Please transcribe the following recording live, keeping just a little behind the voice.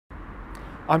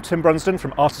I'm Tim Brunsden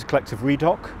from Artist Collective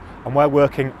Redoc, and we're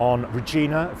working on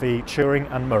Regina v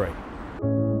Turing and Murray.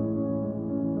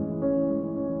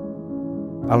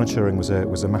 Alan Turing was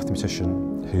a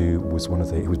mathematician who was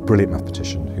a brilliant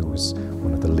mathematician who was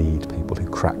one of the lead people who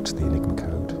cracked the Enigma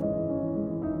code.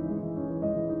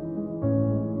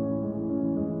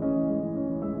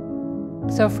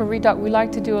 So for Redoc, we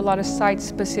like to do a lot of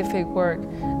site-specific work,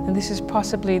 and this is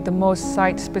possibly the most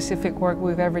site-specific work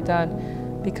we've ever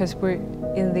done, because we're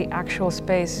in the actual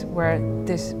space where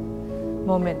this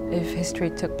moment of history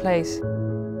took place.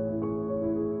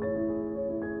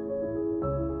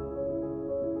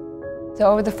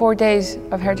 So over the 4 days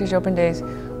of Heritage Open Days,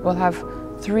 we'll have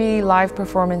 3 live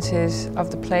performances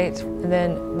of the play, and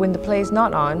then when the play is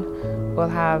not on, we'll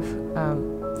have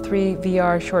 3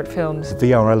 VR short films. The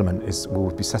VR element is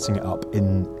we'll be setting it up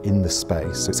in the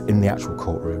space, so it's in the actual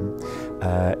courtroom,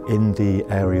 in the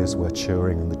areas where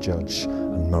Turing and the judge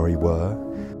and Murray were,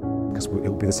 because it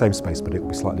will be the same space but it will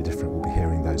be slightly different. We'll be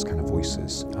hearing those kind of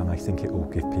voices, and I think it will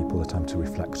give people the time to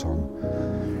reflect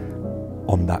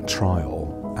on that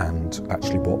trial and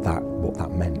actually what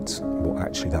that meant, what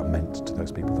actually that meant to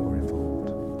those people that were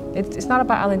involved. It's not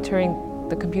about Alan Turing,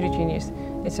 the computer genius.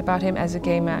 It's about him as a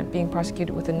gay man being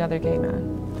prosecuted with another gay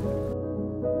man.